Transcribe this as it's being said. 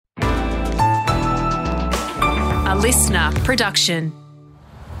A listener production.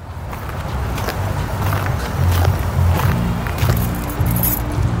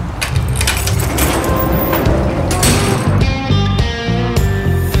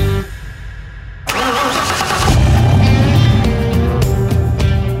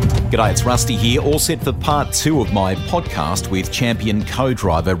 G'day, it's Rusty here, all set for part 2 of my podcast with champion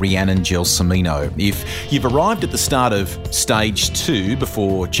co-driver Rhianon Gelsomino. If you've arrived at the start of stage 2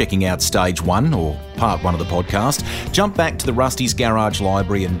 before checking out stage 1 or part 1 of the podcast, jump back to the Rusty's Garage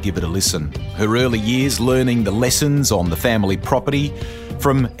Library and give it a listen. Her early years learning the lessons on the family property,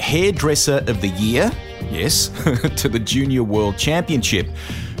 from hairdresser of the year, yes, to the Junior World Championship.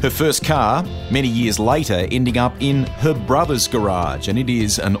 Her first car, many years later, ending up in her brother's garage, and it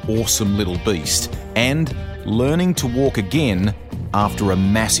is an awesome little beast. And learning to walk again after a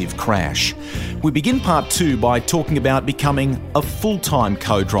massive crash. We begin part 2 by talking about becoming a full-time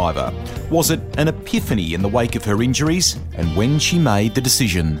co-driver. Was it an epiphany in the wake of her injuries, and when she made the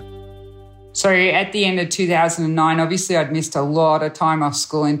decision? So at the end of 2009, obviously I'd missed a lot of time off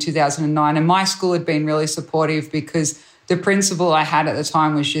school in 2009, and my school had been really supportive because the principal I had at the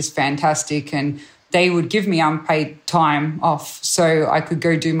time was just fantastic, and they would give me unpaid time off so I could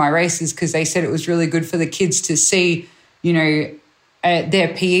go do my races because they said it was really good for the kids to see, their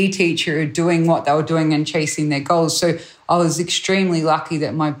PE teacher doing what they were doing and chasing their goals. So I was extremely lucky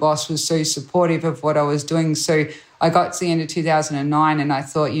that my boss was so supportive of what I was doing. So I got to the end of 2009 and I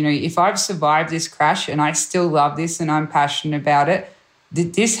thought, if I've survived this crash and I still love this and I'm passionate about it,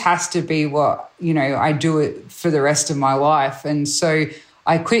 this has to be what, I do it for the rest of my life. And so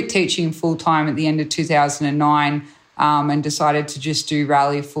I quit teaching full-time at the end of 2009 and decided to just do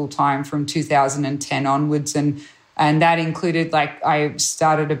rally full-time from 2010 onwards. And that included, I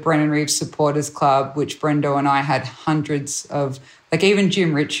started a Brennan Reeves Supporters Club, which Brendo and I had hundreds of, even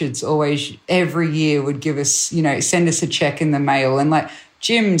Jim Richards always, every year would give us, send us a check in the mail. And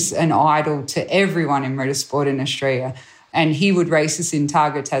Jim's an idol to everyone in motorsport in Australia. And he would race us in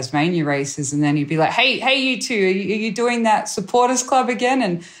Targa Tasmania races. And then he'd be like, hey, you two, are you doing that supporters club again?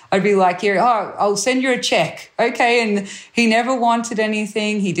 And I'd be like, I'll send you a check. Okay. And he never wanted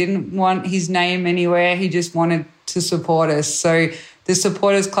anything. He didn't want his name anywhere. He just wanted to support us. So the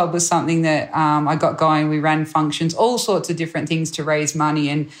supporters club was something that I got going. We ran functions, all sorts of different things to raise money.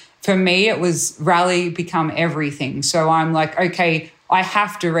 And for me, it was rally become everything. So I'm like, okay, I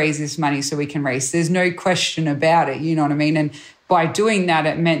have to raise this money so we can race. There's no question about it, you know what I mean? And by doing that,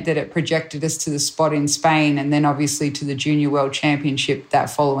 it meant that it projected us to the spot in Spain and then obviously to the Junior World Championship that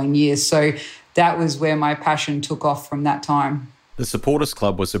following year. So that was where my passion took off from that time. The Supporters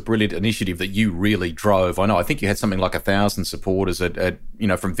Club was a brilliant initiative that you really drove. I think you had something like 1,000 supporters at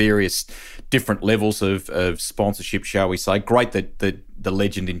from various different levels of sponsorship, shall we say. Great that the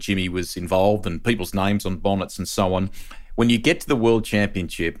legend in Jimmy was involved and people's names on bonnets and so on. When you get to the World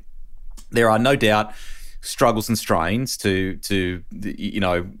Championship, there are no doubt struggles and strains to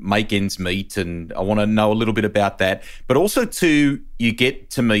make ends meet, and I want to know a little bit about that. But also you get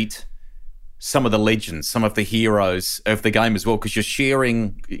to meet some of the legends, some of the heroes of the game as well, because you're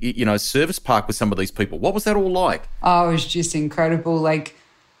sharing, service park with some of these people. What was that all like? Oh, it was just incredible.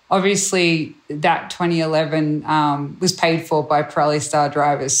 Obviously, that 2011 was paid for by Pirelli Star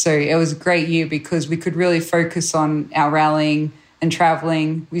Drivers. So it was a great year because we could really focus on our rallying and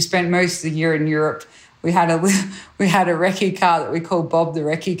travelling. We spent most of the year in Europe. We had a recce car that we called Bob the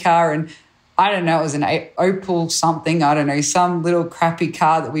Recce car, and I don't know, it was an Opel something, I don't know, some little crappy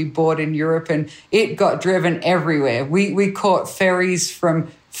car that we bought in Europe, and it got driven everywhere. We caught ferries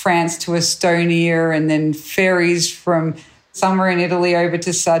from France to Estonia and then ferries from somewhere in Italy over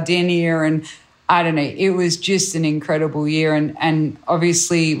to Sardinia, and I don't know, it was just an incredible year. And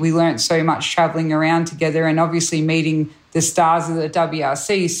obviously we learnt so much travelling around together and obviously meeting the stars of the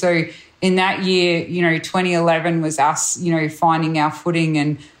WRC. So in that year, 2011 was us, finding our footing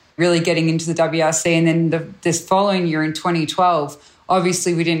and really getting into the WRC. And then this following year in 2012,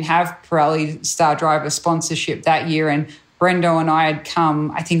 obviously we didn't have Pirelli Star Driver sponsorship that year, and Brendo and I had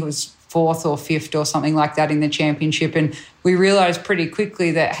come, I think it was 4th or 5th or something like that in the championship. And we realised pretty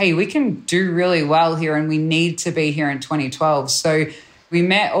quickly that, hey, we can do really well here and we need to be here in 2012. So we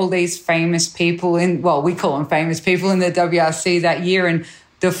met all these famous people we call them famous people in the WRC that year. And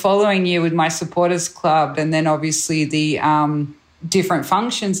the following year with my supporters club and then obviously the different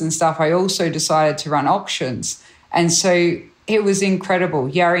functions and stuff, I also decided to run auctions. And so it was incredible.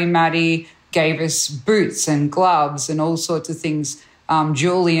 Yari Madi gave us boots and gloves and all sorts of things.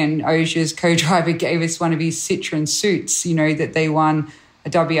 Julian Ozier's co-driver gave us one of his Citroen suits, that they won a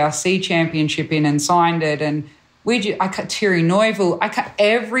WRC championship in and signed it. And Thierry Neuville,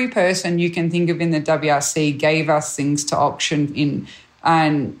 every person you can think of in the WRC gave us things to auction in,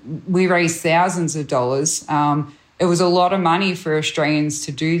 and we raised thousands of dollars. It was a lot of money for Australians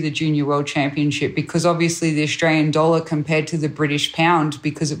to do the Junior World Championship, because obviously the Australian dollar compared to the British pound,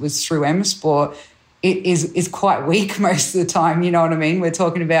 because it was through M Sport, it is quite weak most of the time. You know what I mean? We're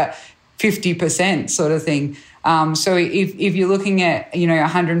talking about 50% sort of thing. So if you're looking at,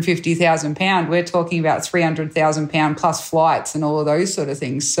 £150,000, we're talking about £300,000 plus flights and all of those sort of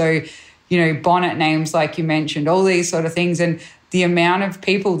things. So, bonnet names, like you mentioned, all these sort of things. And the amount of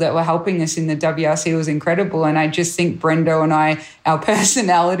people that were helping us in the WRC was incredible. And I just think Brendo and I, our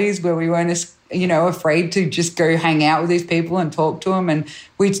personalities, where we weren't afraid to just go hang out with these people and talk to them. And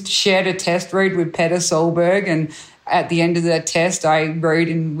we shared a test road with Petter Solberg. And at the end of the test, I rode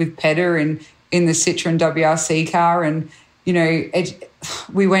in with Petter in the Citroen WRC car. And,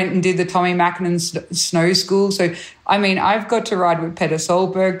 we went and did the Tommy Mäkinen snow school. So, I've got to ride with Petter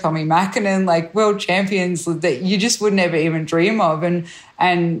Solberg, Tommy Mäkinen, like world champions that you just would never even dream of.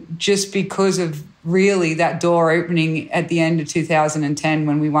 And just because of really that door opening at the end of 2010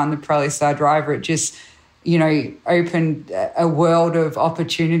 when we won the Pirelli Star Driver, it just, opened a world of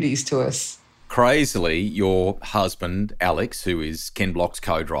opportunities to us. Crazily, your husband, Alex, who is Ken Block's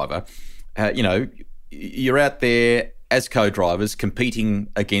co-driver, you're out there as co-drivers competing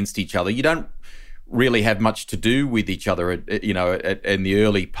against each other. You don't really have much to do with each other, in the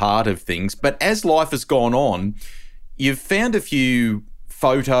early part of things. But as life has gone on, you've found a few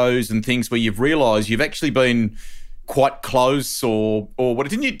photos and things where you've realised you've actually been quite close, or what?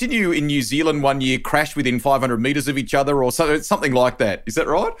 Didn't you in New Zealand one year crash within 500 metres of each other, or something like that? Is that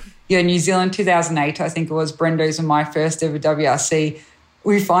right? Yeah, New Zealand 2008, I think it was, Brendo's and my first ever WRC.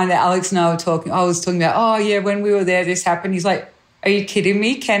 We find that Alex and I was talking about, when we were there, this happened. He's like, are you kidding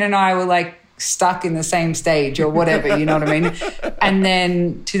me? Ken and I were like stuck in the same stage or whatever, you know what I mean? And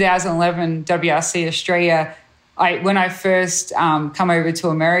then 2011 WRC Australia, when I first come over to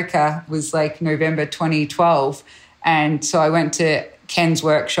America was like November 2012. And so I went to Ken's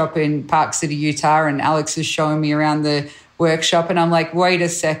workshop in Park City, Utah, and Alex is showing me around the workshop, and I'm like, wait a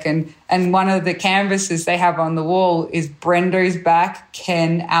second. And one of the canvases they have on the wall is Brendo's back,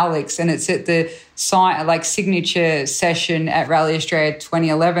 Ken, Alex, and it's at the signature session at Rally Australia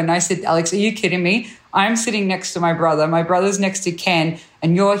 2011. I said, Alex, are you kidding me? I'm sitting next to my brother. My brother's next to Ken,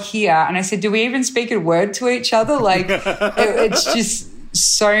 and you're here. And I said, do we even speak a word to each other? Like, it's just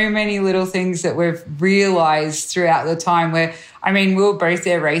so many little things that we've realised throughout the time where, we were both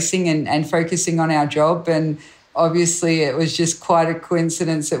there racing and focusing on our job. And obviously it was just quite a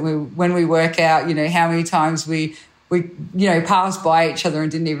coincidence that when we work out, how many times we passed by each other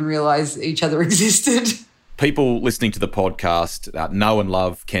and didn't even realise each other existed. People listening to the podcast know and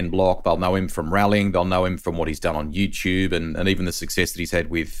love Ken Block. They'll know him from rallying. They'll know him from what he's done on YouTube and even the success that he's had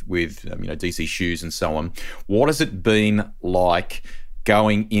with DC Shoes and so on. What has it been like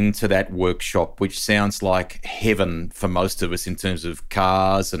going into that workshop, which sounds like heaven for most of us in terms of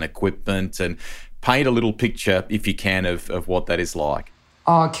cars and equipment, and paint a little picture, if you can, of what that is like?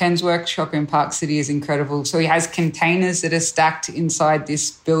 Oh, Ken's workshop in Park City is incredible. So he has containers that are stacked inside this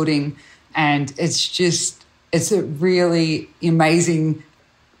building, and it's a really amazing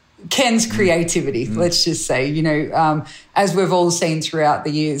Ken's creativity, let's just say, as we've all seen throughout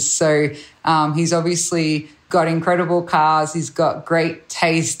the years. So he's obviously got incredible cars. He's got great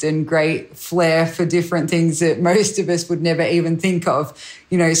taste and great flair for different things that most of us would never even think of.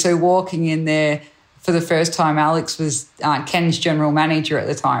 So walking in there for the first time, Alex was Ken's general manager at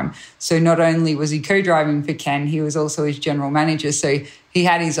the time. So not only was he co-driving for Ken, he was also his general manager. So he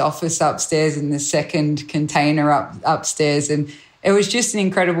had his office upstairs in the second container upstairs. And it was just an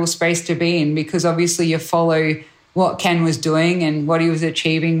incredible space to be in, because obviously you follow what Ken was doing and what he was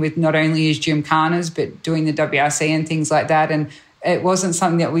achieving with not only his gymkhanas, but doing the WRC and things like that. And it wasn't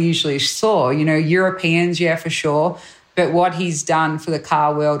something that we usually saw. Europeans, yeah, for sure. But what he's done for the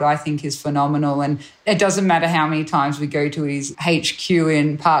car world, I think, is phenomenal. And it doesn't matter how many times we go to his HQ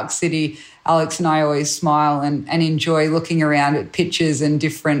in Park City, Alex and I always smile and enjoy looking around at pictures and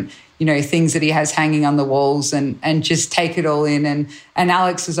different, things that he has hanging on the walls and just take it all in. And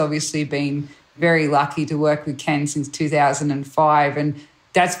Alex has obviously been very lucky to work with Ken since 2005. And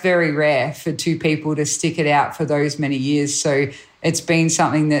that's very rare for two people to stick it out for those many years. So it's been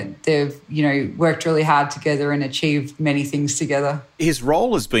something that they've, worked really hard together and achieved many things together. His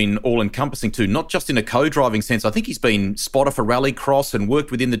role has been all-encompassing too, not just in a co-driving sense. I think he's been spotter for Rallycross and worked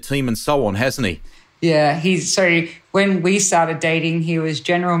within the team and so on, hasn't he? Yeah, so when we started dating, he was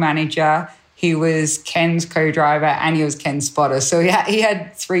general manager. he was Ken's co-driver, and he was Ken's spotter. So he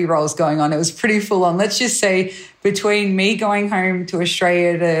had 3 roles going on. It was pretty full on. Let's just say between me going home to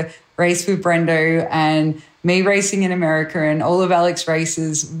Australia to race with Brendo and me racing in America and all of Alex's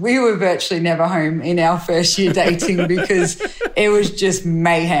races, we were virtually never home in our first year dating because it was just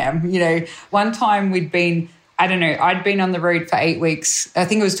mayhem. You know, one time we'd been, I'd been on the road for 8 weeks. I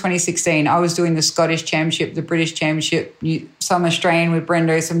think it was 2016. I was doing the Scottish Championship, the British Championship, some Australian with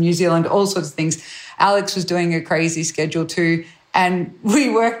Brendo, some New Zealand, all sorts of things. Alex was doing a crazy schedule too. And we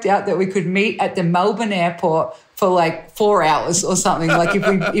worked out that we could meet at the Melbourne airport for like 4 hours or something. Like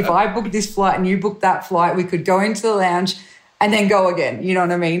if I booked this flight and you booked that flight, we could go into the lounge and then go again. You know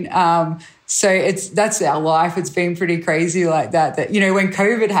what I mean? So that's our life. It's been pretty crazy like that. That, you know, when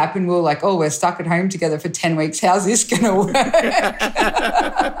COVID happened, we were like, oh, we're stuck at home together for 10 weeks. How's this going to work?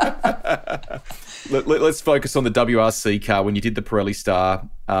 Let's focus on the WRC car. When you did the Pirelli Star,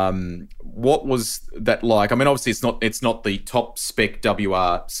 what was that like? I mean, obviously it's not the top spec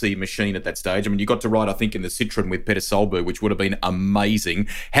WRC machine at that stage. I mean, you got to ride, I think, in the Citroen with Peter Solberg, which would have been amazing.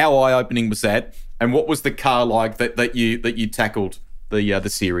 How eye-opening was that? And what was the car like that you tackled the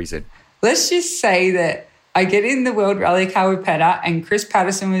series in? Let's just say that I get in the World Rally car with Petter, and Chris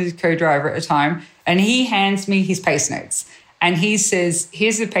Patterson was his co-driver at the time, and he hands me his pace notes. And he says,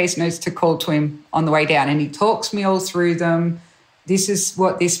 here's the pace notes to call to him on the way down. And he talks me all through them. This is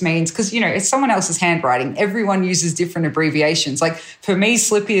what this means. Because, you know, it's someone else's handwriting. Everyone uses different abbreviations. Like, for me,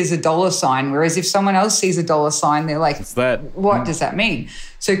 Slippy is a $sign, whereas if someone else sees a $sign, they're like, what does that mean?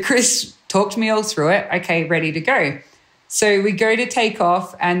 So Chris talked me all through it. Okay, ready to go. So we go to take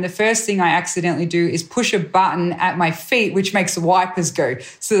off, and the first thing I accidentally do is push a button at my feet, which makes the wipers go.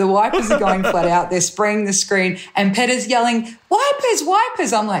 So the wipers are going flat out. They're spraying the screen, and Petter's yelling, wipers,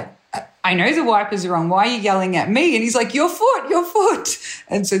 wipers. I'm like, I know the wipers are on. Why are you yelling at me? And he's like, your foot, your foot.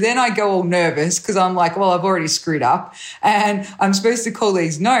 And so then I go all nervous because I'm like, well, I've already screwed up and I'm supposed to call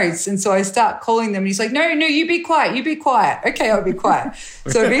these notes. And so I start calling them, and he's like, no, you be quiet. You be quiet. Okay, I'll be quiet.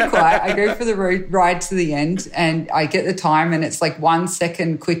 So I be quiet. I go for the ride to the end, and I get the time, and it's like 1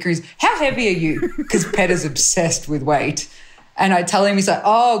 second quicker. He's, how heavy are you? Because Petter's obsessed with weight. And I tell him, he's like,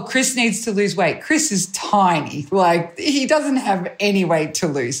 oh, Chris needs to lose weight. Chris is tiny. Like, he doesn't have any weight to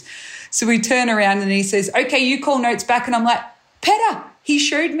lose. So we turn around and he says, okay, you call notes back. And I'm like, Petter, he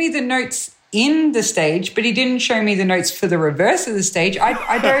showed me the notes in the stage, but he didn't show me the notes for the reverse of the stage.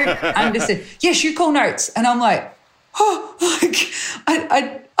 I don't understand. Yes, you call notes. And I'm like, oh,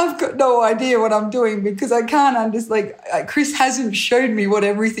 like, I've got no idea what I'm doing because I can't understand. Like, Chris hasn't showed me what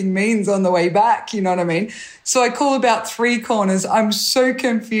everything means on the way back. You know what I mean? So I call about 3 corners. I'm so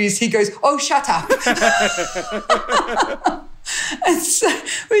confused. He goes, oh, shut up. And so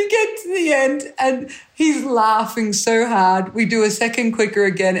we get to the end, and he's laughing so hard. We do a second quicker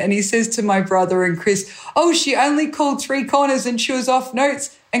again, and he says to my brother and Chris, oh, she only called 3 corners and she was off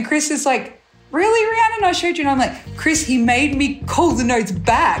notes. And Chris is like, really, Rhiannon? I showed you. And I'm like, Chris, he made me call the notes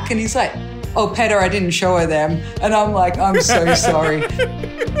back. And he's like, oh, Petter, I didn't show her them. And I'm like, I'm so sorry.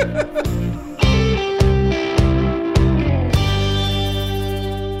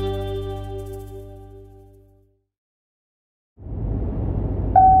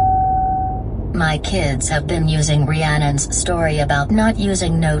 My kids have been using Rhiannon's story about not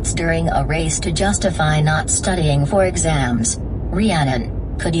using notes during a race to justify not studying for exams.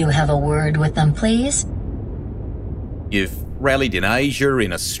 Rhiannon, could you have a word with them, please? You've rallied in Asia,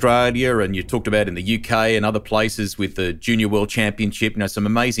 in Australia, and you talked about in the UK and other places with the Junior World Championship, you know, some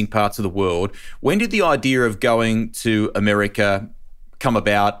amazing parts of the world. When did the idea of going to America come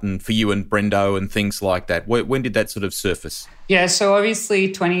about, and for you and Brendo and things like that? When did that sort of surface? Yeah, so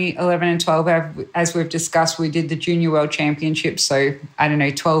obviously 2011 and 12, as we've discussed, we did the Junior World Championship. So,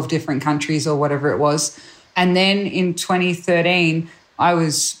 12 different countries or whatever it was. And then in 2013, I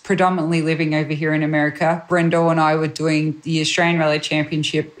was predominantly living over here in America. Brendo and I were doing the Australian Rally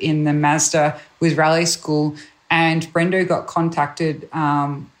Championship in the Mazda with Rally School. And Brendo got contacted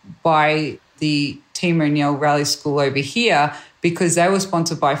by the Team O'Neill Rally School over here because they were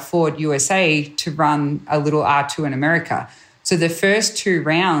sponsored by Ford USA to run a little R2 in America. So the first 2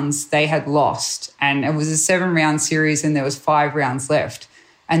 rounds they had lost, and it was a 7-round series and there was 5 rounds left.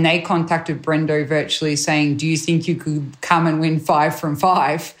 And they contacted Brendo virtually saying, do you think you could come and win 5 from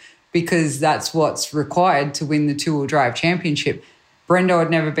 5? Because that's what's required to win the 2-wheel drive championship. Brendo had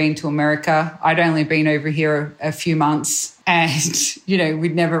never been to America. I'd only been over here a few months, and,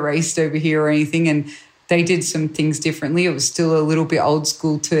 we'd never raced over here or anything. And they did some things differently. It was still a little bit old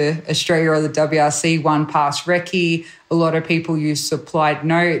school to Australia or the WRC, 1 pass recce. A lot of people used supplied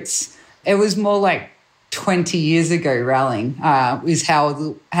notes. It was more like 20 years ago rallying, is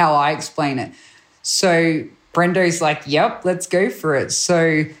how I explain it. So Brendo's like, yep, let's go for it.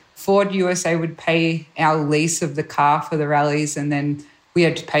 So Ford USA would pay our lease of the car for the rallies, and then we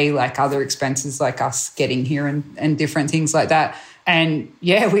had to pay like other expenses like us getting here and different things like that. And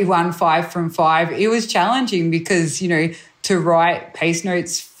yeah, we won 5 from 5. It was challenging because, you know, to write pace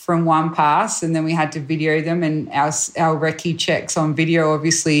notes from one pass, and then we had to video them, and our recce checks on video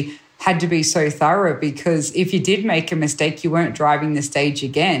obviously had to be so thorough, because if you did make a mistake, you weren't driving the stage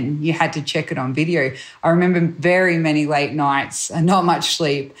again. You had to check it on video. I remember very many late nights and not much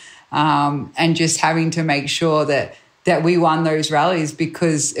sleep, and just having to make sure that we won those rallies,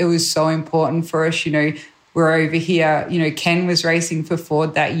 because it was so important for us. You know, we're over here, you know, Ken was racing for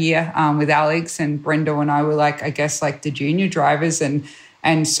Ford that year with Alex, and Brenda and I were like, I guess, like the junior drivers.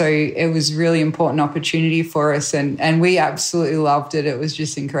 And so it was really important opportunity for us, and we absolutely loved it. It was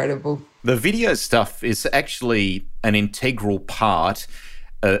just incredible. The video stuff is actually an integral part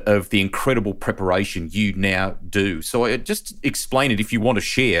of the incredible preparation you now do. So just explain it if you want to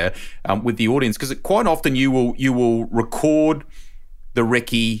share with the audience, because quite often you will record the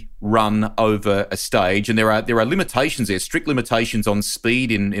recce run over a stage, and there are limitations there, strict limitations on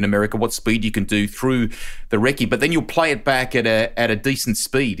speed in America, what speed you can do through the recce, but then you'll play it back at a decent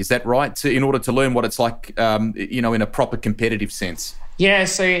speed. Is that right? In order to learn what it's like, you know, in a proper competitive sense. Yeah,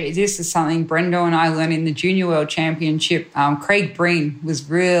 so this is something Brendo and I learned in the Junior World Championship. Craig Breen was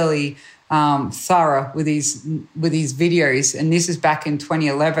really thorough with his videos, and this is back in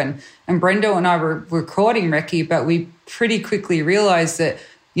 2011. And Brendo and I were recording recce, but we pretty quickly realised that,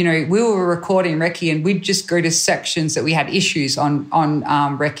 you know, we were recording recce and we'd just go to sections that we had issues on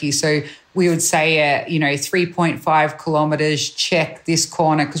recce. So we would say, 3.5 kilometres, check this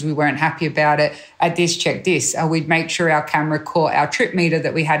corner because we weren't happy about it. At this, check this. We'd make sure our camera caught our trip meter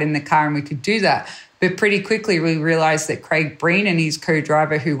that we had in the car, and we could do that. But pretty quickly we realised that Craig Breen and his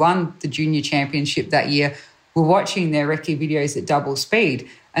co-driver, who won the junior championship that year, were watching their recce videos at double speed.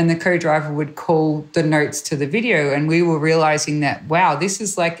 And the co-driver would call the notes to the video. And we were realising that, wow, this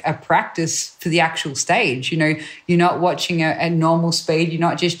is like a practice for the actual stage. You know, you're not watching at normal speed. You're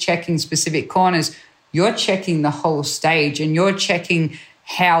not just checking specific corners. You're checking the whole stage, and you're checking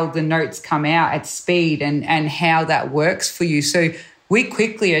how the notes come out at speed and how that works for you. So we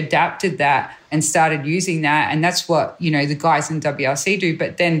quickly adapted that and started using that. And that's what, you know, the guys in WRC do.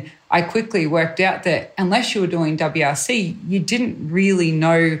 But then I quickly worked out that unless you were doing WRC, you didn't really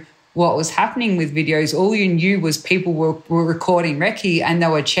know what was happening with videos. All you knew was people were recording recce and they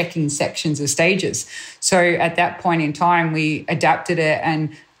were checking sections of stages. So at that point in time, we adapted it,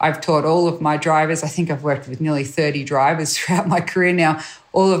 and I've taught all of my drivers. I think I've worked with nearly 30 drivers throughout my career now.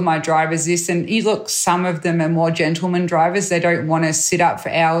 All of my drivers this, and you look, some of them are more gentleman drivers. They don't want to sit up for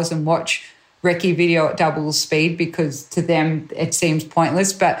hours and watch recce video at double speed because to them it seems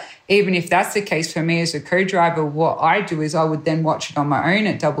pointless. But even if that's the case, for me as a co-driver, what I do is I would then watch it on my own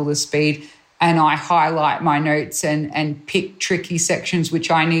at double the speed, and I highlight my notes and pick tricky sections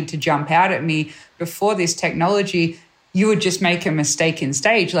which I need to jump out at me. Before this technology, you would just make a mistake in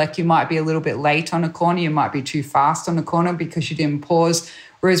stage. Like you might be a little bit late on a corner, you might be too fast on a corner because you didn't pause.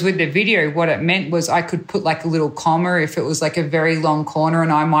 Whereas with the video, what it meant was I could put like a little comma if it was like a very long corner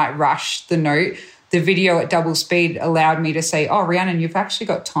and I might rush the note. The video at double speed allowed me to say, oh, Rhianon, you've actually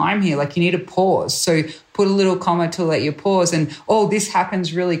got time here. Like you need to pause. So put a little comma to let you pause. And, oh, this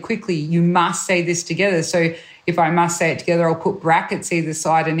happens really quickly. You must say this together. So if I must say it together, I'll put brackets either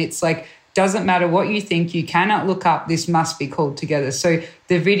side. And it's like, doesn't matter what you think, you cannot look up, this must be called together. So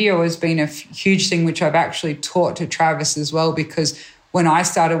the video has been a huge thing, which I've actually taught to Travis as well, because when I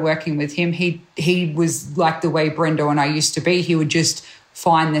started working with him, he was like the way Brendo and I used to be. He would just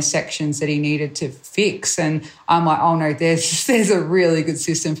find the sections that he needed to fix. And I'm like, oh no, there's a really good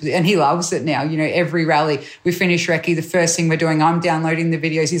system for this. And he loves it now. You know, every rally we finish recce, the first thing we're doing, I'm downloading the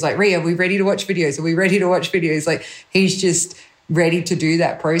videos. He's like, Rhea, are we ready to watch videos? Are we ready to watch videos? Like he's just ready to do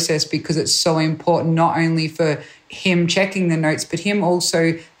that process because it's so important, not only for him checking the notes, but him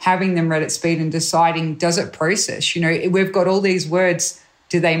also having them read at speed and deciding, does it process? You know, we've got all these words.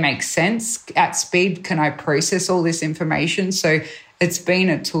 Do they make sense at speed? Can I process all this information? So it's been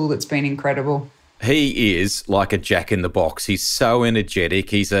a tool that's been incredible. He is like a jack in the box. He's so energetic.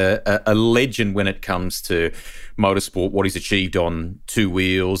 He's a legend when it comes to motorsport, what he's achieved on two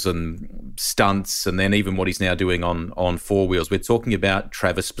wheels and stunts, and then even what he's now doing on four wheels. We're talking about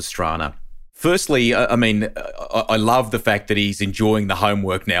Travis Pastrana. Firstly, I mean, I love the fact that he's enjoying the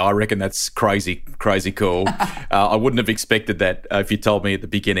homework now. I reckon that's crazy cool. I wouldn't have expected that if you told me at the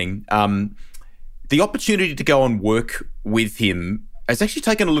beginning. The opportunity to go and work with him It's actually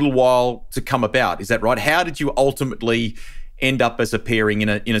taken a little while to come about. Is that right? How did you ultimately end up as a pairing in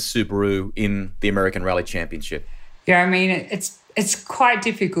a Subaru in the American Rally Championship? Yeah, I mean, it's quite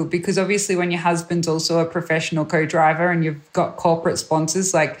difficult because obviously when your husband's also a professional co-driver and you've got corporate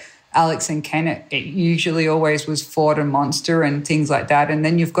sponsors like Alex and Ken, it usually always was Ford and Monster and things like that. And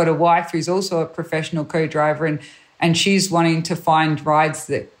then you've got a wife who's also a professional co-driver and she's wanting to find rides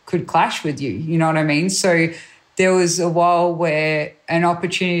that could clash with you. You know what I mean? So there was a while where an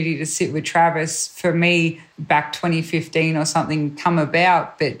opportunity to sit with Travis for me back 2015 or something come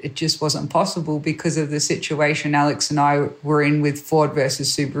about, but it just wasn't possible because of the situation Alex and I were in with Ford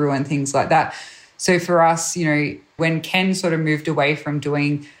versus Subaru and things like that. So for us, you know, when Ken sort of moved away from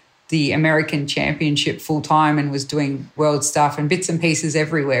doing the American Championship full time and was doing world stuff and bits and pieces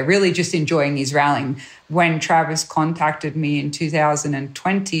everywhere, really just enjoying his rallying, when Travis contacted me in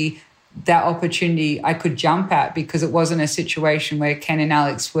 2020, that opportunity I could jump at because it wasn't a situation where Ken and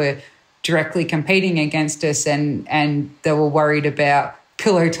Alex were directly competing against us and they were worried about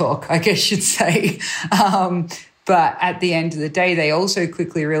pillow talk, I guess you'd say. But at the end of the day, they also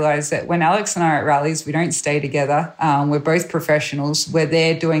quickly realised that when Alex and I are at rallies, we don't stay together. We're both professionals. We're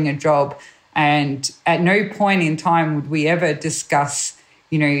there doing a job. And at no point in time would we ever discuss,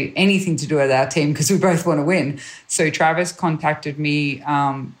 you know, anything to do with our team because we both want to win. So Travis contacted me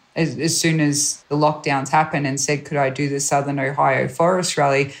as soon as the lockdowns happened and said, could I do the Southern Ohio Forest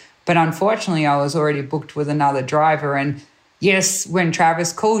Rally? But unfortunately, I was already booked with another driver. And yes, when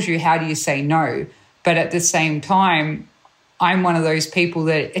Travis calls you, how do you say no? But at the same time, I'm one of those people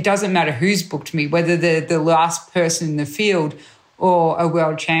that it doesn't matter who's booked me, whether they're the last person in the field or a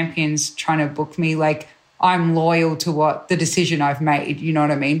world champion's trying to book me. Like, I'm loyal to what the decision I've made. You know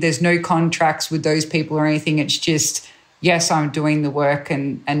what I mean? There's no contracts with those people or anything. It's just, yes, I'm doing the work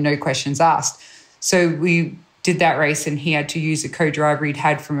and no questions asked. So we did that race and he had to use a co-driver he'd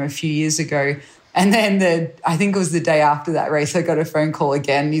had from a few years ago. And then I think it was the day after that race, I got a phone call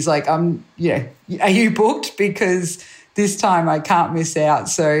again. He's like, are you booked? Because this time I can't miss out.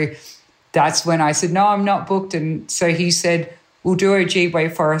 So that's when I said, no, I'm not booked. And so he said, we'll do a G-Way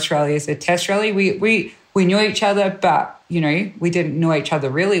Forest Rally as a test rally. We knew each other, but, you know, we didn't know each other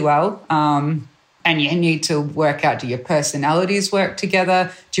really well. And you need to work out, do your personalities work together?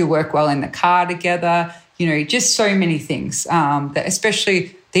 Do you work well in the car together? You know, just so many things, that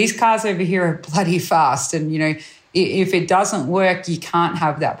especially these cars over here are bloody fast. And, you know, if it doesn't work, you can't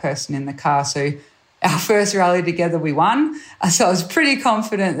have that person in the car. So our first rally together, we won. So I was pretty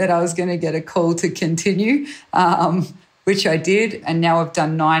confident that I was going to get a call to continue, which I did. And now I've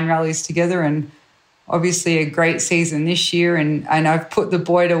done 9 rallies together and obviously a great season this year. And I've put the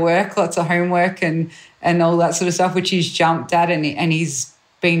boy to work, lots of homework and all that sort of stuff, which he's jumped at and he's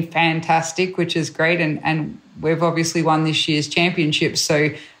been fantastic, which is great. And we've obviously won this year's championship. So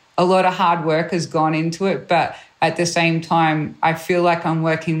a lot of hard work has gone into it. But at the same time, I feel like I'm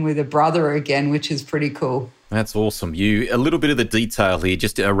working with a brother again, which is pretty cool. That's awesome. A little bit of the detail here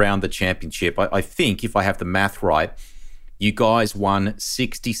just around the championship. I think if I have the math right, you guys won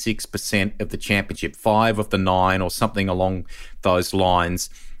 66% of the championship, 5 of the 9 or something along those lines.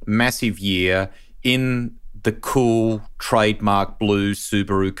 Massive year in the cool trademark blue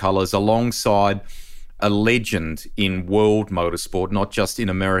Subaru colours alongside a legend in world motorsport, not just in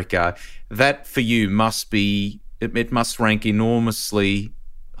America. That for you must rank enormously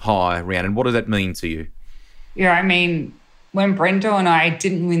high, Rhianon. What does that mean to you? Yeah, I mean, when Brendo and I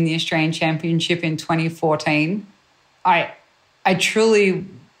didn't win the Australian Championship in 2014, I truly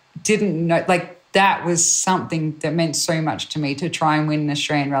didn't know, like, that was something that meant so much to me to try and win an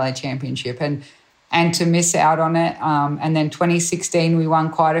Australian Rally Championship and to miss out on it. And then 2016, we won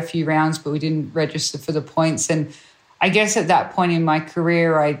quite a few rounds, but we didn't register for the points. And I guess at that point in my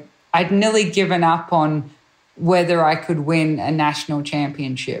career, I'd nearly given up on whether I could win a national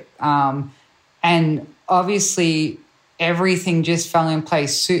championship. And obviously, everything just fell in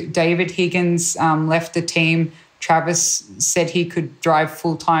place. David Higgins left the team. Travis said he could drive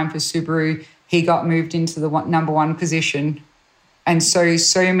full-time for Subaru. He got moved into the number 1 position. And so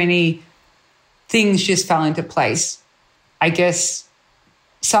many things just fell into place. I guess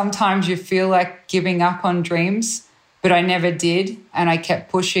sometimes you feel like giving up on dreams, but I never did. And I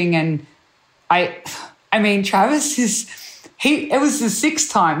kept pushing. And I mean, Travis it was the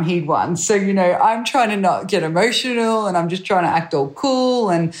 6th time he'd won. So, you know, I'm trying to not get emotional and I'm just trying to act all cool.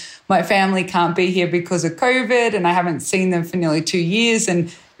 And my family can't be here because of COVID and I haven't seen them for nearly 2 years.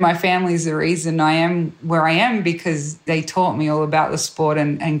 And my family's the reason I am where I am because they taught me all about the sport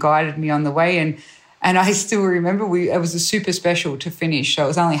and guided me on the way. And I still remember it was a super special to finish. So it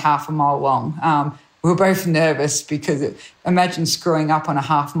was only half a mile long. we were both nervous because imagine screwing up on a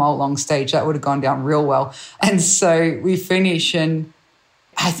half-mile long stage. That would have gone down real well. And so we finish, and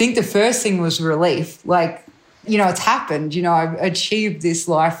I think the first thing was relief. Like, it's happened. I've achieved this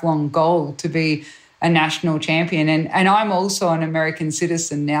lifelong goal to be a national champion. And I'm also an American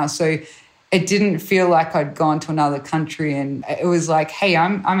citizen now, so it didn't feel like I'd gone to another country. And it was like, hey,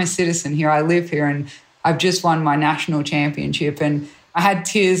 I'm a citizen here. I live here, and I've just won my national championship. And I had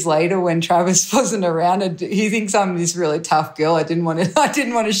tears later when Travis wasn't around. He thinks I'm this really tough girl. I didn't want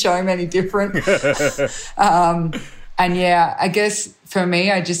to show him any different. And yeah, I guess for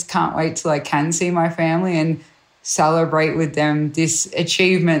me, I just can't wait till I can see my family and celebrate with them this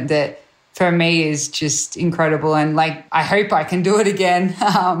achievement that for me is just incredible. And like, I hope I can do it again.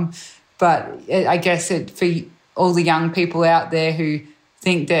 But I guess for all the young people out there who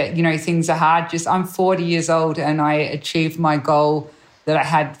think that, things are hard, I'm 40 years old and I achieved my goal that I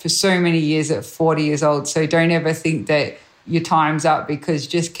had for so many years at 40 years old. So don't ever think that your time's up, because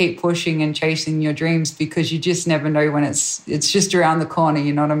just keep pushing and chasing your dreams, because you just never know when it's just around the corner,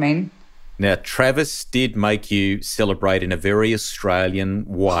 you know what I mean? Now, Travis did make you celebrate in a very Australian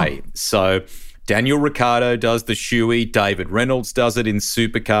way. So Daniel Ricciardo does the shoey, David Reynolds does it in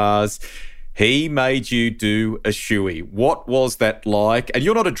supercars. He made you do a shoey. What was that like? And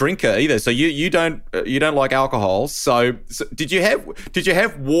you're not a drinker either, so you don't like alcohol. So did you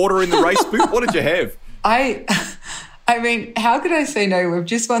have water in the race boot? What did you have? I mean, how could I say no? We've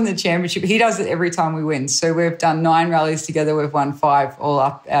just won the championship. He does it every time we win. So we've done 9 rallies together. We've won 5 all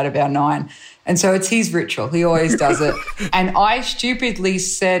up out of our 9. And so it's his ritual. He always does it. And I stupidly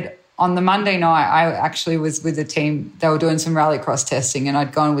said on the Monday night, I actually was with the team. They were doing some rallycross testing and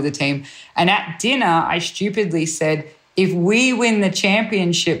I'd gone with the team. And at dinner, I stupidly said, if we win the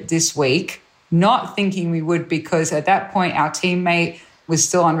championship this week, not thinking we would, because at that point our teammate was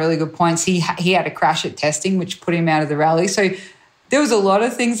still on really good points. He had a crash at testing, which put him out of the rally. So there was a lot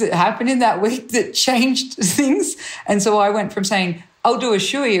of things that happened in that week that changed things. And so I went from saying, I'll do a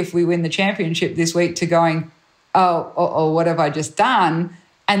shoey if we win the championship this week, to going, oh, what have I just done?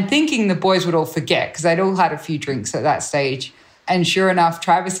 And thinking the boys would all forget, because they'd all had a few drinks at that stage. And sure enough,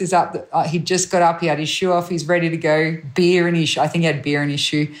 Travis is up. He'd just got up. He had his shoe off. He's ready to go. Beer in his shoe. I think he had beer in his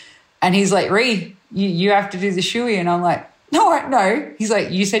shoe. And he's like, Ree, you have to do the shoey. And I'm like, no. He's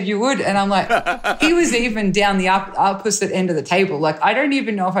like, you said you would. And I'm like, he was even down the opposite end of the table. Like, I don't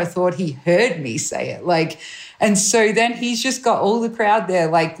even know if I thought he heard me say it. Like, and so then he's just got all the crowd there,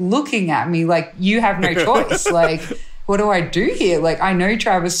 like, looking at me like, you have no choice. Like, what do I do here? Like, I know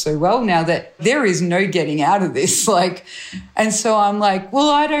Travis so well now that there is no getting out of this. Like, and so I'm like, well,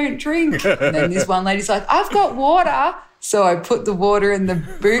 I don't drink. And then this one lady's like, I've got water. So I put the water in the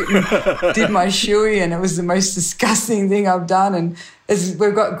boot and did my shoey, and it was the most disgusting thing I've done. And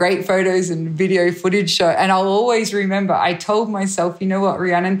we've got great photos and video footage. And I'll always remember, I told myself, you know what,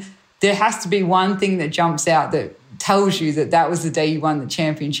 Rhiannon, there has to be one thing that jumps out that tells you that was the day you won the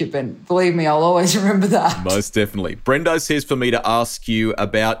championship. And believe me, I'll always remember that. Most definitely. Brendo says for me to ask you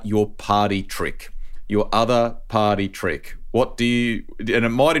about your party trick, your other party trick. And it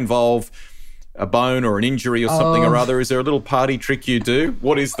might involve a bone or an injury or something or other. Is there a little party trick you do?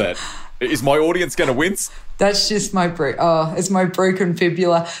 What is that? Is my audience going to wince? That's just it's my broken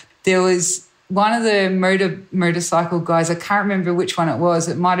fibula. There was one of the motorcycle guys, I can't remember which one it was.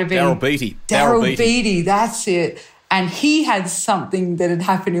 It might have been Daryl Beatty, that's it. And he had something that had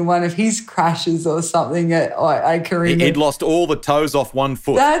happened in one of his crashes or something. I can remember. He'd lost all the toes off one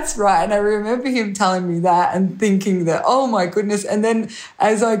foot. That's right. And I remember him telling me that and thinking that, oh, my goodness. And then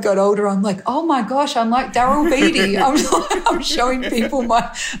as I got older, I'm like, oh, my gosh, I'm like Daryl Beatty. I'm showing people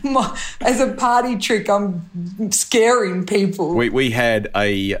my as a party trick, I'm scaring people. We had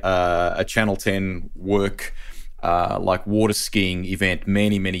a Channel 10 work like water skiing event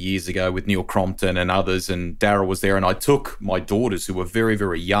many, many years ago with Neil Crompton and others, and Daryl was there, and I took my daughters, who were very,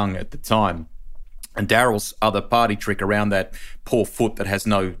 very young at the time, and Daryl's other party trick around that poor foot that has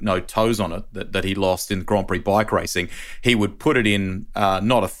no toes on it that he lost in Grand Prix bike racing, he would put it in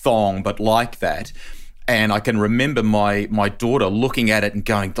not a thong, but like that. And I can remember my daughter looking at it and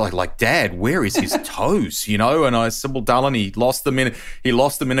going like, Dad, where is his toes? You know? And I said, well, darling, he lost them in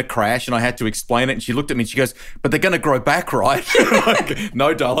a crash, and I had to explain it. And she looked at me and she goes, but they're going to grow back, right? Like,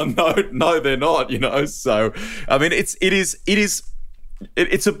 no, darling, no, they're not. You know. So I mean, it's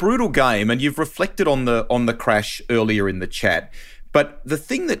a brutal game, and you've reflected on the crash earlier in the chat. But the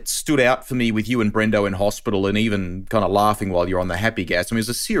thing that stood out for me with you and Brendo in hospital, and even kind of laughing while you're on the happy gas, I mean, it was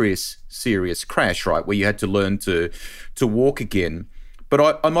a serious crash, right, where you had to learn to walk again.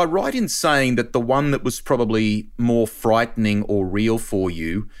 But am I right in saying that the one that was probably more frightening or real for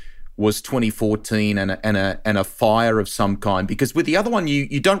you was 2014 and a fire of some kind? Because with the other one,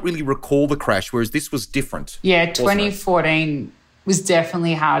 you don't really recall the crash, whereas this was different. Yeah, 2014 was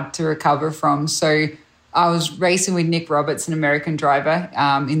definitely hard to recover from. So I was racing with Nick Roberts, an American driver,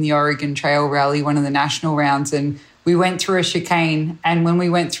 in the Oregon Trail Rally, one of the national rounds, and we went through a chicane. And when we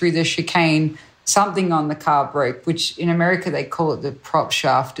went through the chicane, something on the car broke, which in America they call it the prop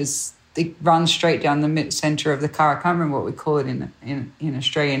shaft. It runs straight down the centre of the car. I can't remember what we call it in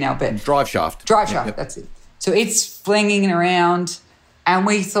Australia now, but drive shaft. Yep. That's it. So it's flinging around, and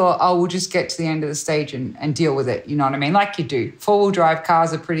we thought, we'll just get to the end of the stage and deal with it. You know what I mean? Like you do. 4-wheel drive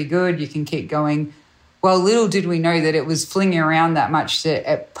cars are pretty good. You can keep going. Well, little did we know that it was flinging around that much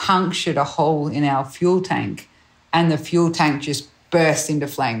that it punctured a hole in our fuel tank, and the fuel tank just burst into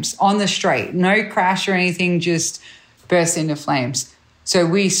flames on the straight. No crash or anything, just burst into flames. So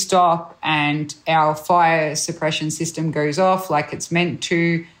we stop and our fire suppression system goes off like it's meant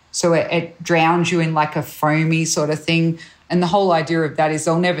to. So it drowns you in like a foamy sort of thing. And the whole idea of that is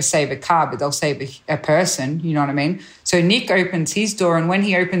they'll never save a car, but they'll save a person, you know what I mean? So Nick opens his door, and when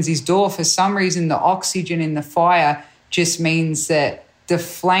he opens his door, for some reason the oxygen in the fire just means that the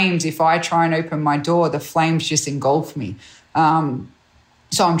flames, if I try and open my door, the flames just engulf me.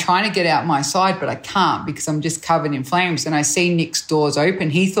 So I'm trying to get out my side, but I can't because I'm just covered in flames. And I see Nick's doors open.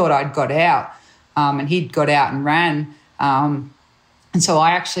 He thought I'd got out, and he'd got out and ran. And so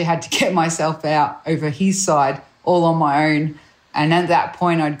I actually had to get myself out over his side all on my own. And at that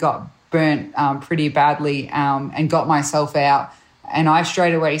point, I'd got burnt pretty badly and got myself out. And I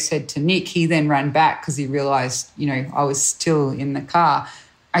straight away said to Nick, he then ran back because he realised, I was still in the car.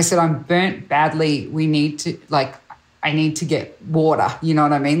 I said, I'm burnt badly. I need to get water, you know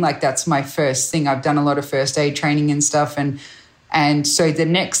what I mean? Like that's my first thing. I've done a lot of first aid training and stuff. And so the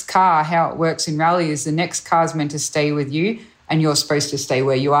next car, how it works in rally is the next car is meant to stay with you and you're supposed to stay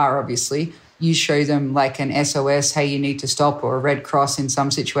where you are, obviously. You show them like an SOS, hey, you need to stop, or a Red Cross in some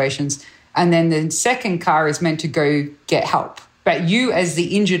situations. And then the second car is meant to go get help. But you as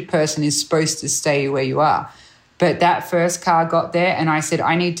the injured person is supposed to stay where you are. But that first car got there and I said,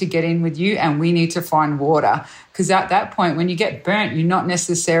 I need to get in with you and we need to find water. Because at that point, when you get burnt, you're not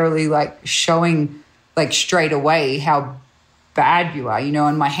necessarily like showing like straight away how bad you are,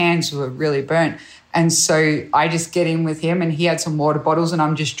 and my hands were really burnt. And so I just get in with him and he had some water bottles and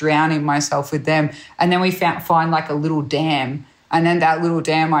I'm just drowning myself with them. And then we find like a little dam. And then that little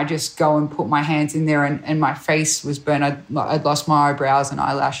dam, I just go and put my hands in there and my face was burnt. I'd lost my eyebrows and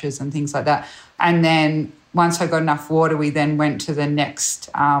eyelashes and things like that. And then once I got enough water, we then went to the next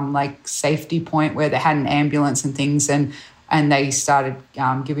safety point where they had an ambulance and things, and they started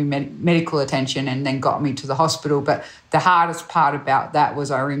giving medical attention and then got me to the hospital. But the hardest part about that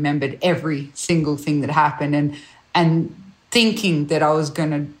was I remembered every single thing that happened, and thinking that I was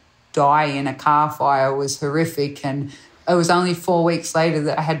going to die in a car fire was horrific. And it was only 4 weeks later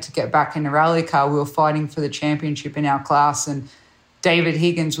that I had to get back in a rally car. We were fighting for the championship in our class, and David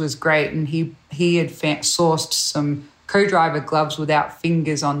Higgins was great, and he had sourced some co-driver gloves without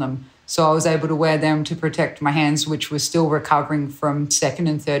fingers on them. So I was able to wear them to protect my hands, which were still recovering from 2nd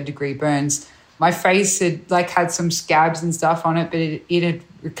and 3rd degree burns. My face had some scabs and stuff on it, but it had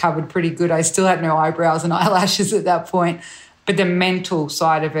recovered pretty good. I still had no eyebrows and eyelashes at that point. But the mental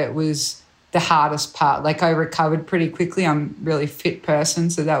side of it was the hardest part. Like I recovered pretty quickly. I'm a really fit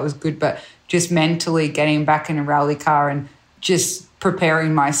person, so that was good. But just mentally getting back in a rally car and just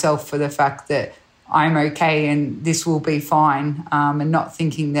preparing myself for the fact that I'm okay and this will be fine, and not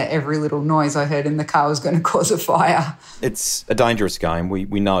thinking that every little noise I heard in the car was going to cause a fire. It's a dangerous game.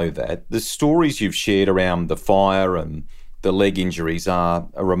 We know that. The stories you've shared around the fire and the leg injuries are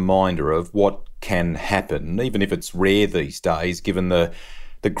a reminder of what can happen, even if it's rare these days, given the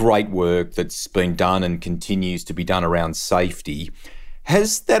great work that's been done and continues to be done around safety.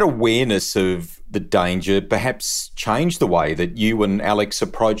 Has that awareness of the danger perhaps changed the way that you and Alex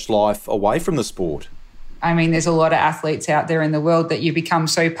approach life away from the sport? I mean, there's a lot of athletes out there in the world that you become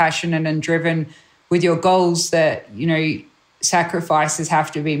so passionate and driven with your goals that, sacrifices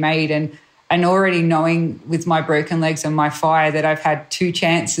have to be made. And already knowing with my broken legs and my fire that I've had 2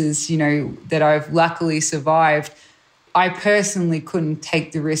 chances, that I've luckily survived, I personally couldn't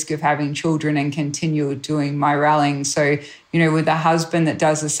take the risk of having children and continue doing my rallying. So, with a husband that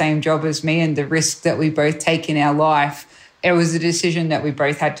does the same job as me and the risk that we both take in our life, it was a decision that we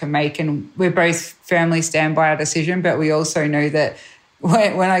both had to make. And we both firmly stand by our decision, but we also know that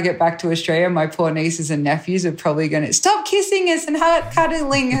when I get back to Australia, my poor nieces and nephews are probably going to stop kissing us and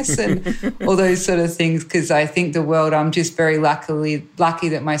cuddling us and all those sort of things, because I think the world, I'm just very lucky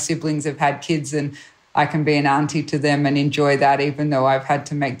that my siblings have had kids, and I can be an auntie to them and enjoy that, even though I've had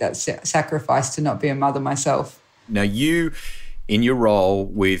to make that sacrifice to not be a mother myself. Now, you, in your role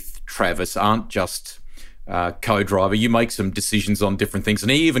with Travis, aren't just co-driver. You make some decisions on different things, and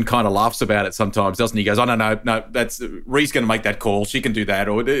he even kind of laughs about it sometimes, doesn't he? He goes, "Oh, no, that's Rhea's going to make that call. She can do that."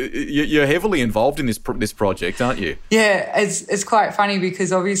 Or you're heavily involved in this project, aren't you? Yeah, it's quite funny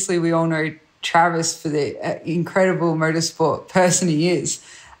because obviously we all know Travis for the incredible motorsport person he is.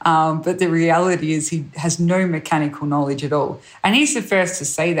 But the reality is he has no mechanical knowledge at all. And he's the first to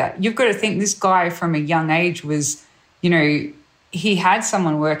say that. You've got to think this guy from a young age was, he had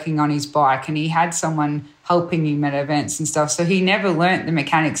someone working on his bike and he had someone helping him at events and stuff. So he never learnt the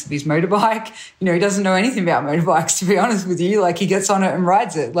mechanics of his motorbike. He doesn't know anything about motorbikes, to be honest with you. Like, he gets on it and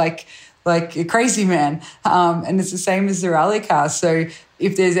rides it like a crazy man. And it's the same as the rally car. So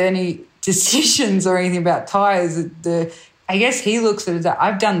if there's any decisions or anything about tyres, I guess he looks at it that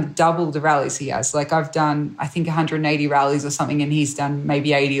I've done double the rallies he has. Like, I've done, I think, 180 rallies or something, and he's done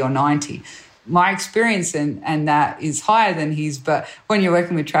maybe 80 or 90. My experience and that is higher than his, but when you're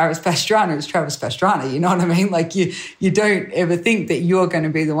working with Travis Pastrana, it's Travis Pastrana, you know what I mean? Like, you don't ever think that you're going to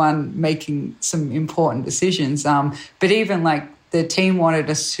be the one making some important decisions. But even like the team wanted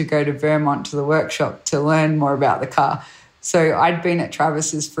us to go to Vermont to the workshop to learn more about the car. So I'd been at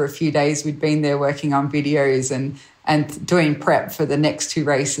Travis's for a few days. We'd been there working on videos and doing prep for the next two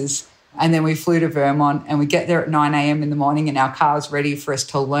races. And then we flew to Vermont and we get there at 9 a.m. in the morning and our car's ready for us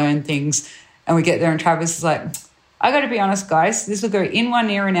to learn things. And we get there and Travis is like, "I got to be honest, guys, this will go in one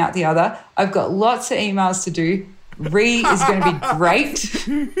ear and out the other. I've got lots of emails to do. Rhi is going to be great.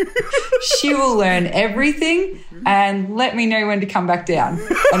 She will learn everything and let me know when to come back down."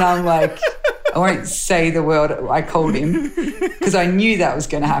 And I'm like, I won't say the word I called him because I knew that was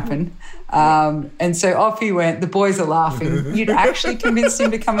going to happen. And so off he went. The boys are laughing. You'd actually convinced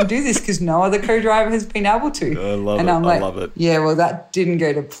him to come and do this because no other co-driver has been able to. I love and it. I'm like, I love it. Yeah, well, that didn't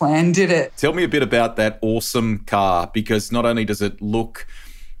go to plan, did it? Tell me a bit about that awesome car, because not only does it look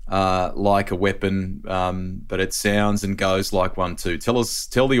like a weapon, but it sounds and goes like one too. Tell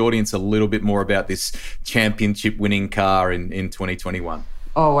the audience a little bit more about this championship-winning car in 2021.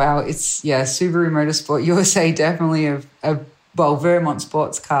 Oh, wow. It's, Subaru Motorsport USA, definitely Vermont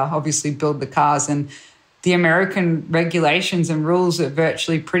sports car, obviously build the cars, and the American regulations and rules are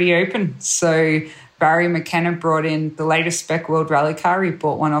virtually pretty open. So Barry McKenna brought in the latest spec World Rally car. He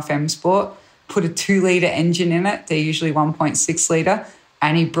bought one off M Sport, put a 2-litre engine in it. They're usually 1.6 litre.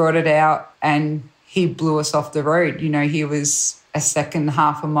 And he brought it out and he blew us off the road. He was a second,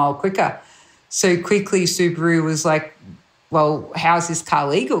 half a mile quicker. So quickly Subaru was like, well, how's this car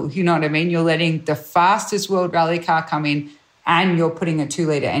legal? You know what I mean? You're letting the fastest World Rally car come in and you're putting a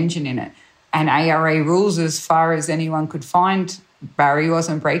 2-litre engine in it. And ARA rules, as far as anyone could find, Barry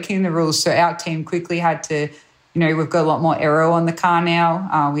wasn't breaking the rules. So our team quickly had to, we've got a lot more aero on the car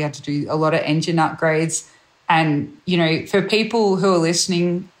now. We had to do a lot of engine upgrades. And, for people who are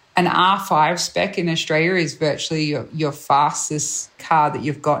listening, an R5 spec in Australia is virtually your fastest car that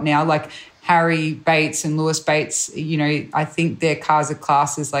you've got now. Like Harry Bates and Lewis Bates, I think their cars are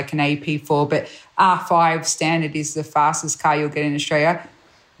classed as like an AP4, but R5 standard is the fastest car you'll get in Australia.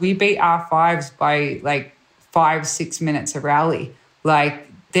 We beat R5s by like 5-6 minutes a rally. Like,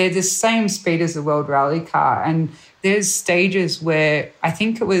 they're the same speed as the World Rally car. And there's stages where, I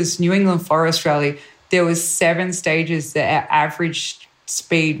think it was New England Forest Rally, there was 7 stages that our average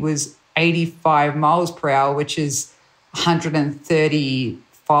speed was 85 miles per hour, which is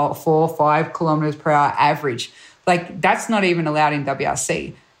 134.5 kilometers per hour average. Like, that's not even allowed in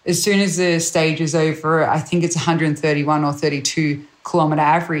WRC. As soon as the stage is over, I think it's 131 or 32 kilometer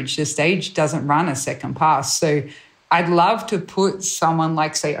average, the stage doesn't run a second pass. So I'd love to put someone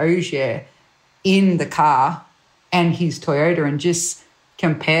like, say, Ogier in the car and his Toyota and just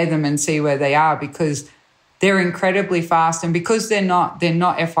compare them and see where they are, because they're incredibly fast. And because they're not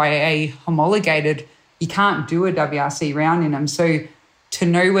FIA homologated, you can't do a WRC round in them. So to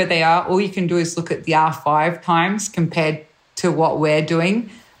know where they are, all you can do is look at the R5 times compared to what we're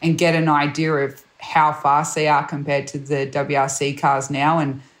doing and get an idea of how fast they are compared to the WRC cars now.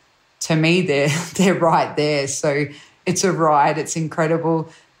 And to me, they're right there. So it's a ride. It's incredible.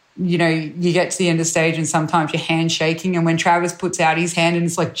 You get to the end of the stage and sometimes your hand's shaking. And when Travis puts out his hand and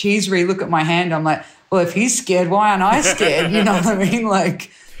it's like, geez, Rhi, look at my hand. I'm like, well, if he's scared, why aren't I scared? You know what I mean?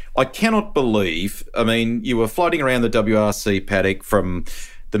 Like, I cannot believe, you were floating around the WRC paddock from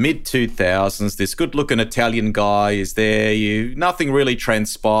the mid-2000s. This good-looking Italian guy is there. Nothing really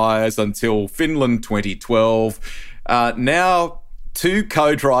transpires until Finland 2012. Now 2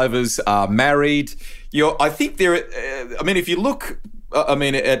 co-drivers are married. I think if you look I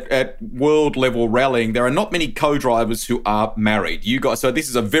mean, at world level rallying, there are not many co-drivers who are married. You guys, so this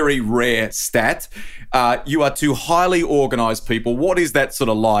is a very rare stat. You are two highly organised people. What is that sort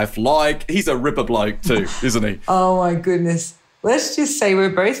of life like? He's a ripper bloke too, isn't he? Oh my goodness. Let's just say we're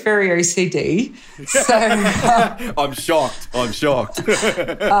both very OCD. So I'm shocked.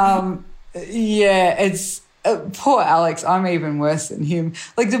 Yeah, it's poor Alex. I'm even worse than him.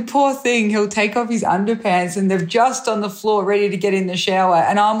 Like, the poor thing, he'll take off his underpants and they're just on the floor ready to get in the shower,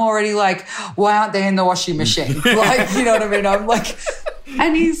 and I'm already like, why aren't they in the washing machine? Like, you know what I mean? I'm like,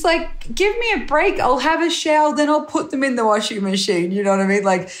 and he's like, give me a break. I'll have a shower, then I'll put them in the washing machine. You know what I mean?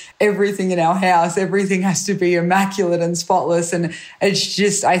 Like, everything in our house, everything has to be immaculate and spotless. And it's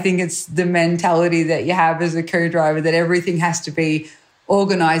just, I think it's the mentality that you have as a co-driver, that everything has to be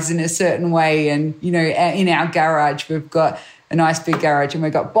organised in a certain way. And, you know, in our garage, we've got a nice big garage and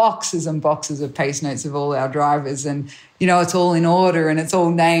we've got boxes and boxes of pace notes of all our drivers. And, you know, it's all in order and it's all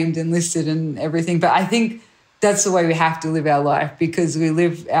named and listed and everything. But I think that's the way we have to live our life, because we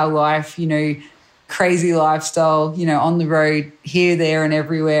live our life, you know, crazy lifestyle, you know, on the road, here, there and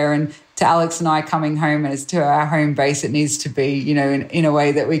everywhere. And to Alex and I coming home as to our home base, it needs to be, you know, in a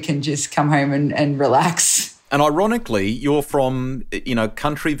way that we can just come home and relax. And ironically, you're from, you know,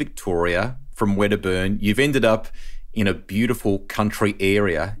 country Victoria, from Wedderburn. You've ended up in a beautiful country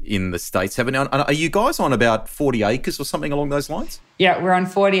area in the States, haven't you? Are you guys on about 40 acres or something along those lines? Yeah, we're on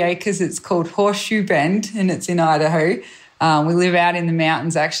 40 acres. It's called Horseshoe Bend and it's in Idaho. We live out in the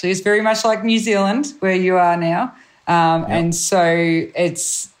mountains, actually. It's very much like New Zealand, where you are now. Yep. And so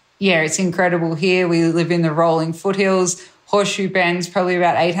it's incredible here. We live in the rolling foothills. Horseshoe Bend's probably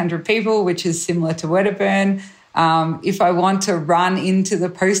about 800 people, which is similar to Wedderburn. If I want to run into the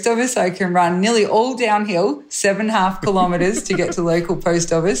post office, I can run nearly all downhill, 7.5 kilometres to get to local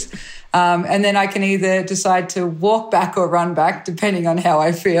post office. And then I can either decide to walk back or run back, depending on how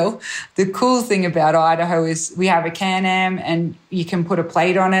I feel. The cool thing about Idaho is we have a Can-Am and you can put a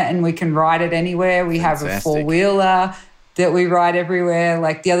plate on it and we can ride it anywhere. We have a four-wheeler that we ride everywhere.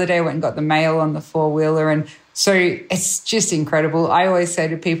 Like the other day I went and got the mail on the four-wheeler, and so it's just incredible. I always say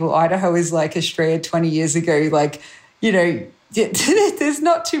to people, Idaho is like Australia 20 years ago. Like, you know, there's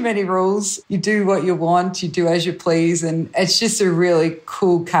not too many rules. You do what you want, you do as you please, and it's just a really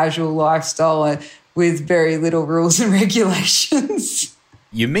cool, casual lifestyle with very little rules and regulations.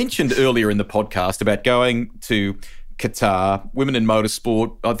 You mentioned earlier in the podcast about going to Qatar, women in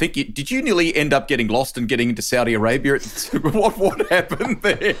motorsport. I think did you nearly end up getting lost and getting into Saudi Arabia? What happened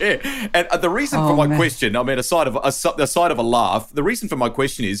there? And the reason for my question, I mean, aside of a laugh, the reason for my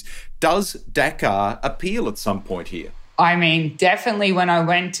question is, does Dakar appeal at some point here? I mean, definitely when I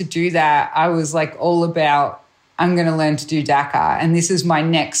went to do that, I was like all about, I'm going to learn to do Dakar, and this is my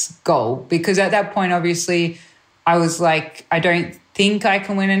next goal. Because at that point, obviously, I was like, I don't think I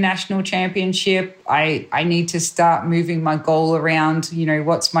can win a national championship. I need to start moving my goal around, you know,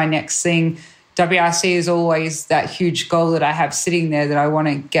 what's my next thing. WRC is always that huge goal that I have sitting there that I want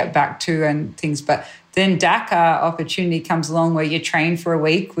to get back to and things. But then Dakar opportunity comes along where you train for a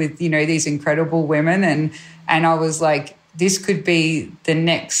week with, you know, these incredible women. And I was like, this could be the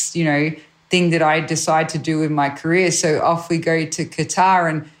next, you know, thing that I decide to do with my career. So off we go to Qatar,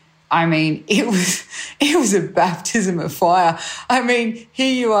 and I mean, it was a baptism of fire. I mean,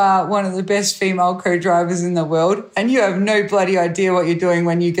 here you are, one of the best female co-drivers in the world, and you have no bloody idea what you're doing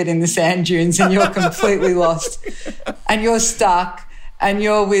when you get in the sand dunes, and you're completely lost, and you're stuck, and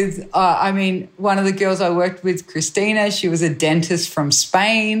you're with, one of the girls I worked with, Christina, she was a dentist from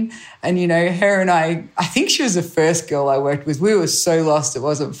Spain, and, you know, her and I think she was the first girl I worked with. We were so lost, it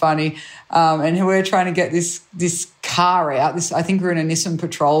wasn't funny. And we were trying to get this car out. I think we were in a Nissan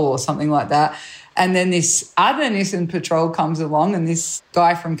Patrol or something like that. And then this other Nissan Patrol comes along, and this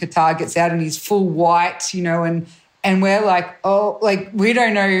guy from Qatar gets out, and he's full white, you know, and we're like, oh, like, we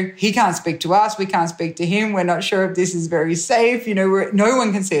don't know. He can't speak to us. We can't speak to him. We're not sure if this is very safe. You know, no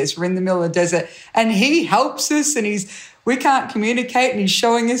one can see us. We're in the middle of the desert. And he helps us, and we can't communicate, and he's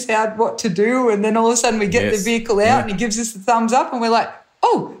showing us what to do. And then all of a sudden we get the vehicle out and he gives us the thumbs up, and we're like,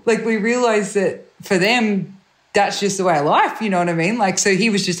 oh, like, we realize that for them, that's just the way of life, you know what I mean? Like, so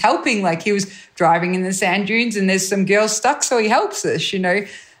he was just helping, like he was driving in the sand dunes and there's some girls stuck, so he helps us, you know.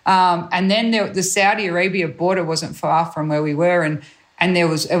 And then the Saudi Arabia border wasn't far from where we were, and it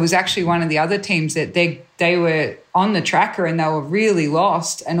was actually one of the other teams that they were on the tracker and they were really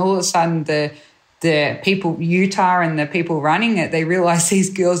lost, and all of a sudden the people, Utah and the people running it, they realised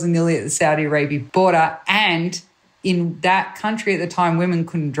these girls are nearly at the Saudi Arabia border, and in that country at the time, women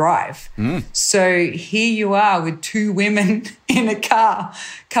couldn't drive. So here you are with two women in a car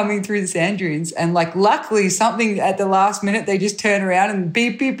coming through the sand dunes. And like, luckily something at the last minute, they just turn around and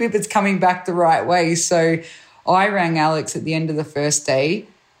beep, beep, beep, it's coming back the right way. So I rang Alex at the end of the first day,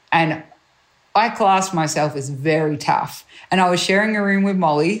 and I classed myself as very tough. And I was sharing a room with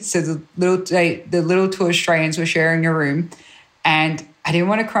Molly. So the little two Australians were sharing a room. And I didn't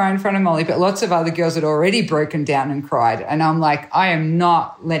want to cry in front of Molly, but lots of other girls had already broken down and cried. And I'm like, I am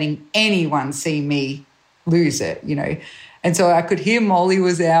not letting anyone see me lose it, you know. And so I could hear Molly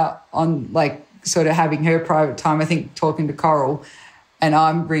was out on like sort of having her private time, I think talking to Coral. And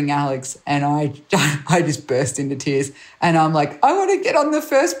I'm ringing Alex, and I just burst into tears. And I'm like, I want to get on the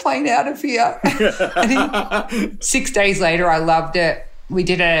first plane out of here. And 6 days later, I loved it. We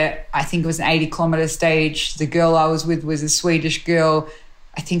did I think it was an 80-kilometre stage. The girl I was with was a Swedish girl.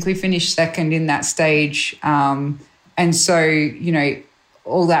 I think we finished second in that stage. And so, you know,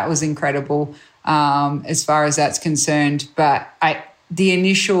 all that was incredible as far as that's concerned. But the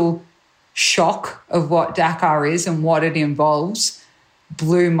initial shock of what Dakar is and what it involves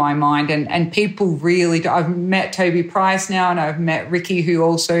blew my mind. And people really, I've met Toby Price now, and I've met Ricky, who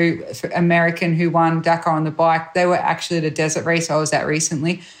also American, who won Dakar on the bike. They were actually at a desert race I was at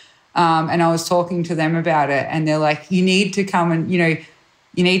recently. And I was talking to them about it, and they're like, you need to come and, you know,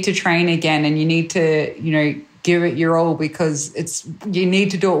 you need to train again, and you need to, you know, give it your all, because you need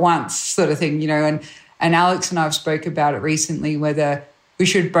to do it once sort of thing, you know. And Alex and I've spoke about it recently, whether we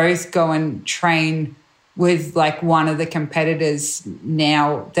should both go and train with like one of the competitors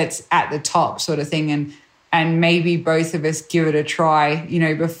now that's at the top sort of thing, and maybe both of us give it a try, you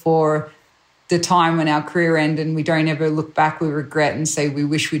know, before the time when our career ends and we don't ever look back with regret and say we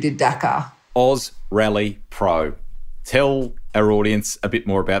wish we did Dakar. Oz Rally Pro. Tell our audience a bit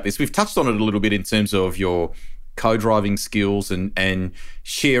more about this. We've touched on it a little bit in terms of your co-driving skills and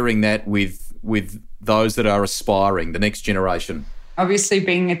sharing that with those that are aspiring, the next generation. Obviously,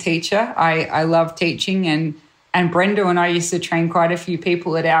 being a teacher, I love teaching, and Brenda and I used to train quite a few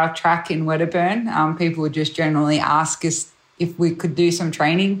people at our track in Wedderburn. People would just generally ask us if we could do some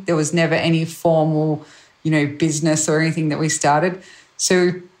training. There was never any formal, you know, business or anything that we started.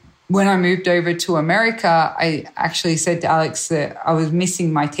 So when I moved over to America, I actually said to Alex that I was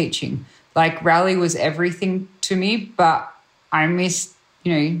missing my teaching. Like, rally was everything to me, but I missed,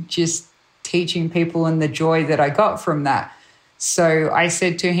 you know, just teaching people and the joy that I got from that. So I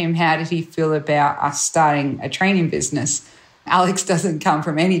said to him, how did he feel about us starting a training business? Alex doesn't come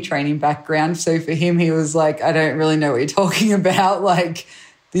from any training background. So for him, he was like, I don't really know what you're talking about. Like,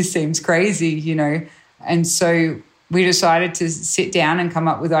 this seems crazy, you know. And so we decided to sit down and come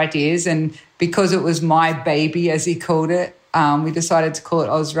up with ideas. And because it was my baby, as he called it, we decided to call it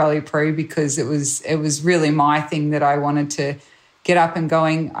Oz Rally Pro, because it was really my thing that I wanted to get up and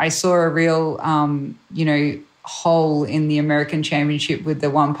going. I saw a real, you know, hole in the American Championship with the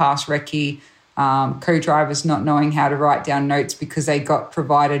one-pass recce, co-drivers not knowing how to write down notes because they got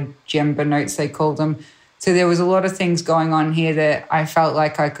provided Jemba notes, they called them. So there was a lot of things going on here that I felt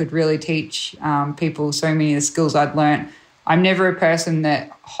like I could really teach people so many of the skills I'd learnt. I'm never a person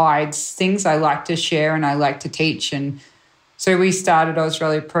that hides things. I like to share and I like to teach. And so we started Oz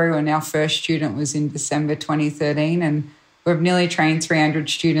Rally Pro, and our first student was in December 2013, and we've nearly trained 300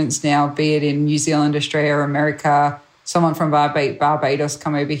 students now, be it in New Zealand, Australia, or America. Someone from Barbados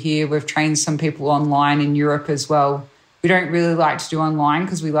come over here. We've trained some people online in Europe as well. We don't really like to do online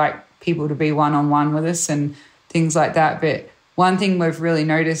because we like people to be one-on-one with us and things like that. But one thing we've really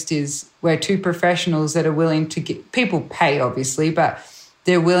noticed is we're two professionals that are willing to give, people pay obviously, but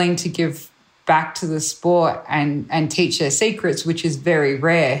they're willing to give back to the sport and teach their secrets, which is very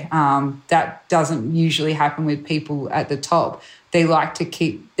rare. That doesn't usually happen with people at the top. They like to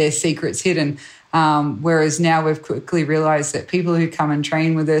keep their secrets hidden. Whereas now we've quickly realized that people who come and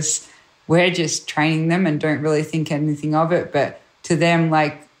train with us, we're just training them and don't really think anything of it. But to them,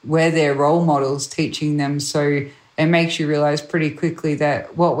 like, we're their role models teaching them. So it makes you realize pretty quickly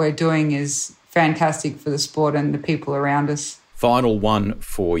that what we're doing is fantastic for the sport and the people around us. Final one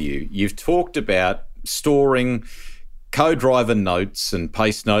for you. You've talked about storing co-driver notes and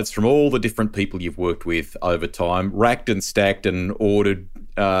pace notes from all the different people you've worked with over time, racked and stacked and ordered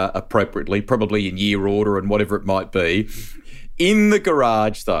appropriately, probably in year order and whatever it might be. In the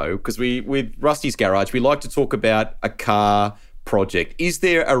garage, though, because with Rusty's Garage, we like to talk about a car project. Is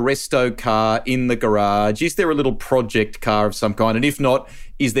there a resto car in the garage? Is there a little project car of some kind? And if not,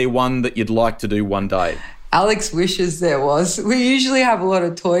 is there one that you'd like to do one day? Alex wishes there was. We usually have a lot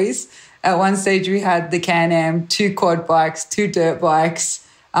of toys. At one stage, we had the Can-Am, 2 quad bikes, 2 dirt bikes,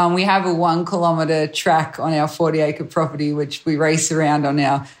 We have a 1 kilometre track on our 40-acre property, which we race around on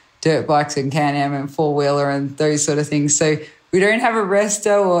our dirt bikes and Can-Am and four-wheeler and those sort of things. So we don't have a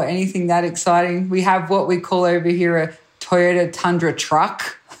resto or anything that exciting. We have what we call over here a Toyota Tundra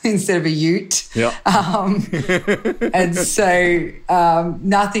truck instead of a ute. Yeah. And so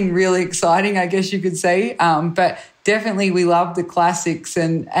nothing really exciting, I guess you could say. But definitely we love the classics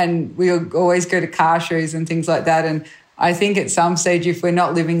and we always go to car shows and things like that. And I think at some stage, if we're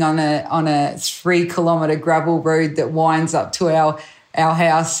not living on a 3-kilometre gravel road that winds up to our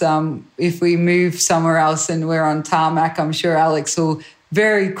house, if we move somewhere else and we're on tarmac, I'm sure Alex will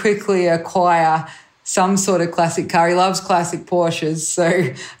very quickly acquire some sort of classic car. He loves classic Porsches, so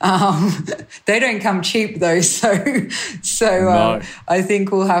they don't come cheap though. So No. I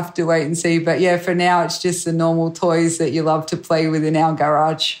think we'll have to wait and see. But yeah, for now it's just the normal toys that you love to play with in our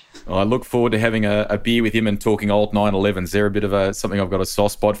garage. I look forward to having a beer with him and talking old 911s. They're a bit of something I've got a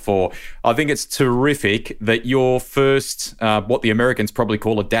soft spot for. I think it's terrific that your first, what the Americans probably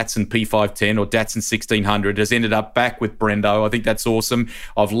call a Datsun P510 or Datsun 1600 has ended up back with Brendo. I think that's awesome.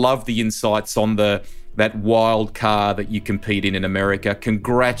 I've loved the insights on that wild car that you compete in America.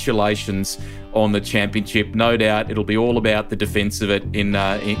 Congratulations on the championship. No doubt it'll be all about the defence of it in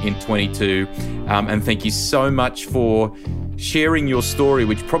 22. And thank you so much for sharing your story,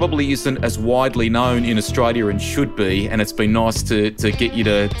 which probably isn't as widely known in Australia and should be. And it's been nice to get you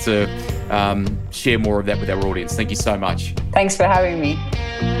to share more of that with our audience. Thank you so much. Thanks for having me.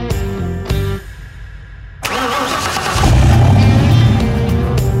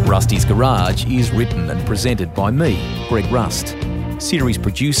 Rusty's Garage is written and presented by me, Greg Rust. Series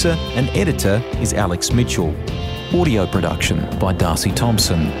producer and editor is Alex Mitchell. Audio production by Darcy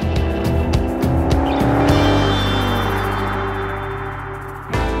Thompson.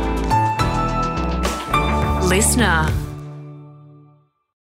 Listener.